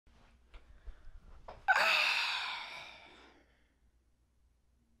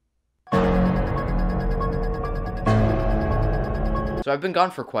So I've been gone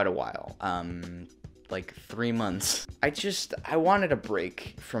for quite a while, like 3 months. I wanted a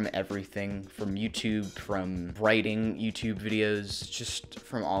break from everything, from YouTube, from writing YouTube videos, just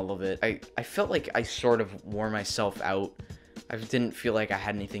from all of it. I felt like I sort of wore myself out. I didn't feel like I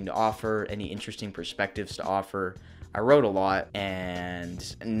had anything to offer, any interesting perspectives to offer. I wrote a lot,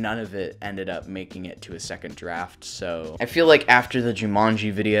 and none of it ended up making it to a second draft, so I feel like after the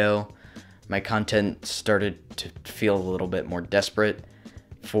Jumanji video, my content started to feel a little bit more desperate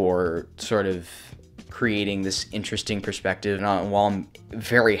for sort of creating this interesting perspective. And while I'm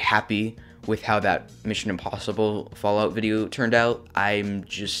very happy with how that Mission Impossible Fallout video turned out, I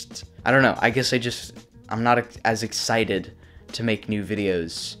don't know, I guess I'm not as excited to make new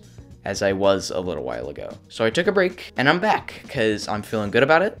videos as I was a little while ago. So I took a break, and I'm back, because I'm feeling good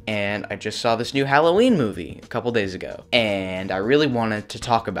about it, and I just saw this new Halloween movie a couple days ago, and I really wanted to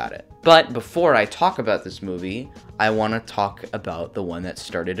talk about it. But before I talk about this movie, I want to talk about the one that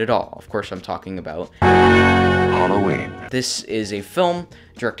started it all. Of course, I'm talking about Halloween. This is a film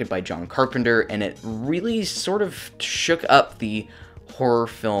directed by John Carpenter, and it really sort of shook up the horror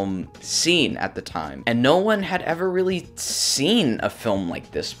film scene at the time, and no one had ever really seen a film like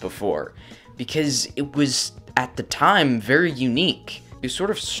this before, because it was at the time very unique. It was sort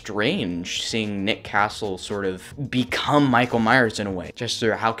of strange seeing Nick Castle sort of become Michael Myers in a way, just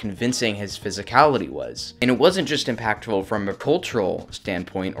through how convincing his physicality was. And it wasn't just impactful from a cultural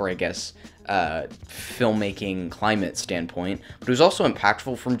standpoint, or I guess filmmaking climate standpoint, but it was also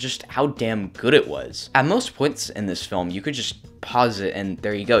impactful from just how damn good it was. At most points in this film, you could just pause it and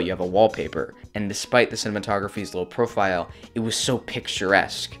there you go, you have a wallpaper. And despite the cinematography's low profile, it was so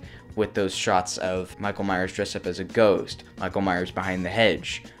picturesque, with those shots of Michael Myers dressed up as a ghost, Michael Myers behind the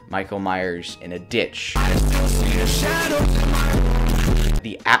hedge, Michael Myers in a ditch.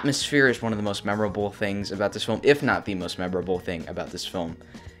 The atmosphere is one of the most memorable things about this film, if not the most memorable thing about this film,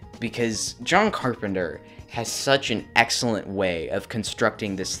 because John Carpenter has such an excellent way of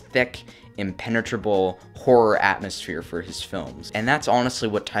constructing this thick, impenetrable horror atmosphere for his films. And that's honestly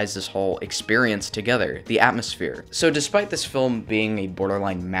what ties this whole experience together, the atmosphere. So despite this film being a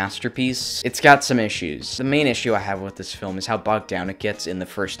borderline masterpiece, it's got some issues. The main issue I have with this film is how bogged down it gets in the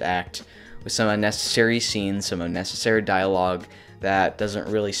first act, with some unnecessary scenes, some unnecessary dialogue that doesn't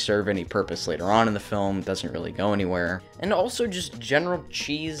really serve any purpose later on in the film, doesn't really go anywhere. And also just general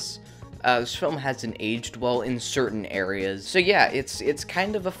cheese. This film hasn't aged well in certain areas. So yeah, it's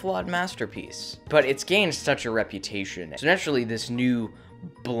kind of a flawed masterpiece. But it's gained such a reputation. So naturally, this new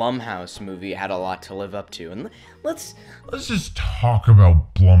Blumhouse movie had a lot to live up to. And let's just talk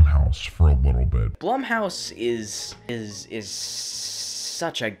about Blumhouse for a little bit. Blumhouse is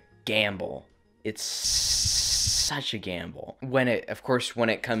such a gamble. It's such a gamble when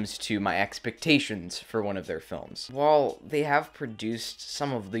it comes to my expectations for one of their films. While they have produced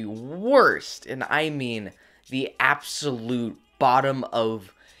some of the worst, and I mean the absolute bottom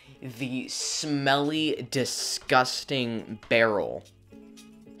of the smelly, disgusting barrel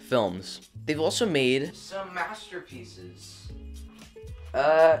films, they've also made some masterpieces.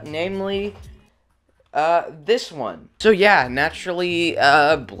 Namely, this one. So yeah, naturally,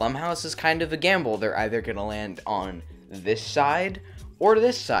 Blumhouse is kind of a gamble. They're either gonna land on this side or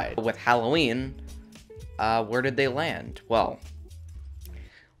this side. With Halloween, where did they land? Well,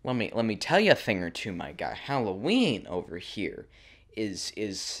 let me tell you a thing or two, my guy. Halloween over here is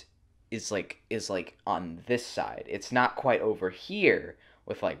like on this side. It's not quite over here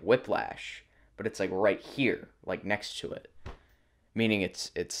with like Whiplash, but it's like right here, like next to it. Meaning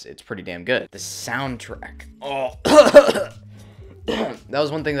it's pretty damn good. The soundtrack. Oh, that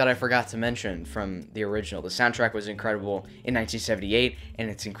was one thing that I forgot to mention from the original. The soundtrack was incredible in 1978, and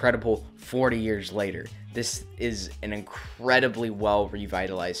it's incredible 40 years later. This is an incredibly well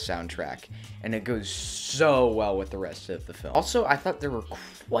revitalized soundtrack, and it goes so well with the rest of the film. Also, I thought there were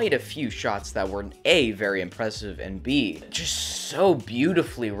quite a few shots that were A, very impressive, and B, just so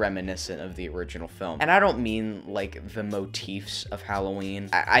beautifully reminiscent of the original film. And I don't mean like the motifs of Halloween.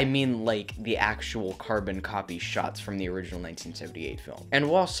 I mean like the actual carbon copy shots from the original 1978 film. And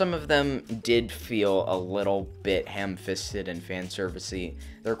while some of them did feel a little bit ham-fisted and fan-servicey,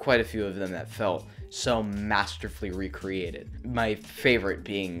 there are quite a few of them that felt so masterfully recreated. My favorite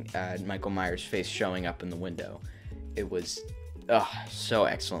being Michael Myers' face showing up in the window. It was so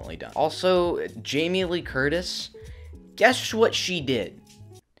excellently done. Also, Jamie Lee Curtis, guess what she did?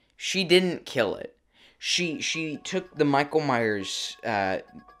 She didn't kill it. She took the Michael Myers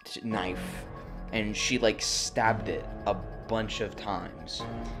knife and she like stabbed it a bunch of times,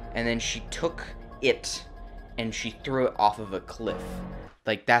 and then she took it and she threw it off of a cliff.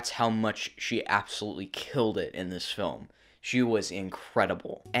 Like, that's how much she absolutely killed it in this film. She was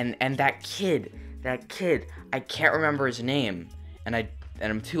incredible. And that kid, I can't remember his name, and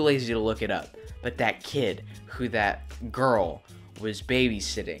I'm too lazy to look it up. But that kid who that girl was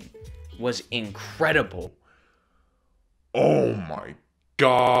babysitting was incredible. Oh my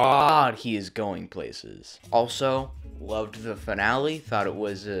God, he is going places. Also, loved the finale. Thought it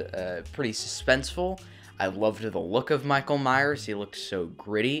was pretty suspenseful. I loved the look of Michael Myers. He looked so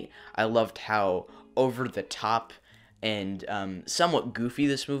gritty. I loved how over the top and somewhat goofy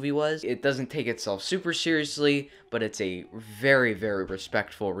this movie was. It doesn't take itself super seriously, but it's a very, very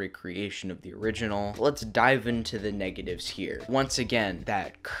respectful recreation of the original. Let's dive into the negatives here. Once again,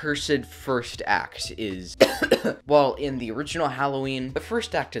 that cursed first act is... Well, in the original Halloween, the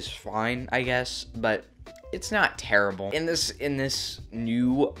first act is fine, I guess, but it's not terrible. In this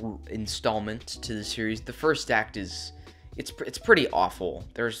new installment to the series, the first act is... It's pretty awful.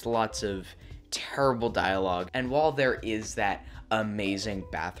 There's lots of terrible dialogue, and while there is that amazing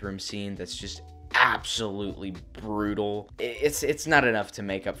bathroom scene that's just absolutely brutal, it's not enough to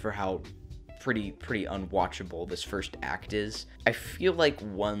make up for how pretty unwatchable this first act is. I feel like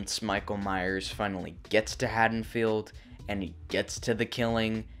once Michael Myers finally gets to Haddonfield and he gets to the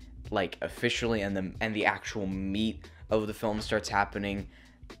killing, like officially, and the actual meat of the film starts happening,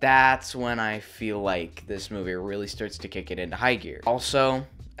 that's when I feel like this movie really starts to kick it into high gear. Also,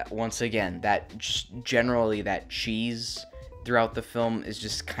 once again, that just generally that cheese throughout the film is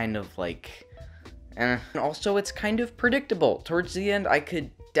just kind of like, And also, it's kind of predictable. Towards the end, I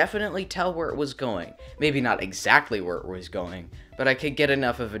could definitely tell where it was going. Maybe not exactly where it was going, but I could get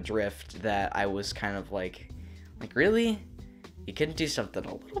enough of a drift that I was kind of like, really? You couldn't do something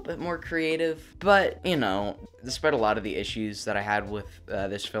a little bit more creative? But, you know, despite a lot of the issues that I had with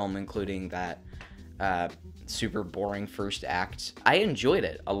this film, including that super boring first act, I enjoyed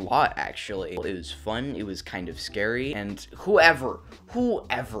it a lot, actually. It was fun, it was kind of scary, and whoever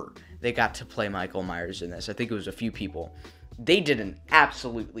they got to play Michael Myers in this, I think it was a few people, they did an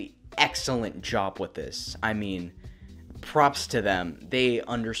absolutely excellent job with this. I mean, props to them. They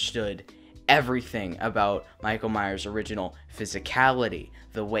understood everything about Michael Myers' original physicality,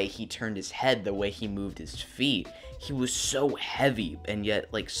 the way he turned his head, the way he moved his feet. He was so heavy and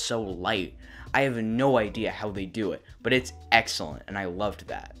yet like so light. I have no idea how they do it, but it's excellent and I loved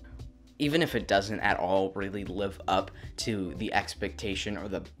that. Even if it doesn't at all really live up to the expectation or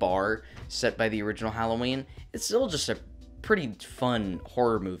the bar set by the original Halloween, it's still just a pretty fun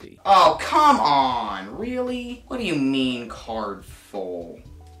horror movie. Oh, come on, really? What do you mean card full?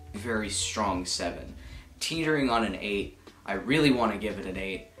 Very strong 7. Teetering on an 8. I really want to give it an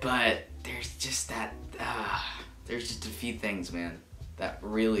 8, but there's just that, there's just a few things, man, that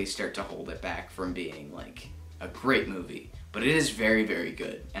really start to hold it back from being like a great movie. But it is very, very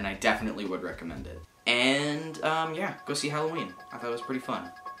good, and I definitely would recommend it. And, yeah, go see Halloween. I thought it was pretty fun.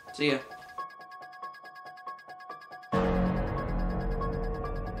 See ya.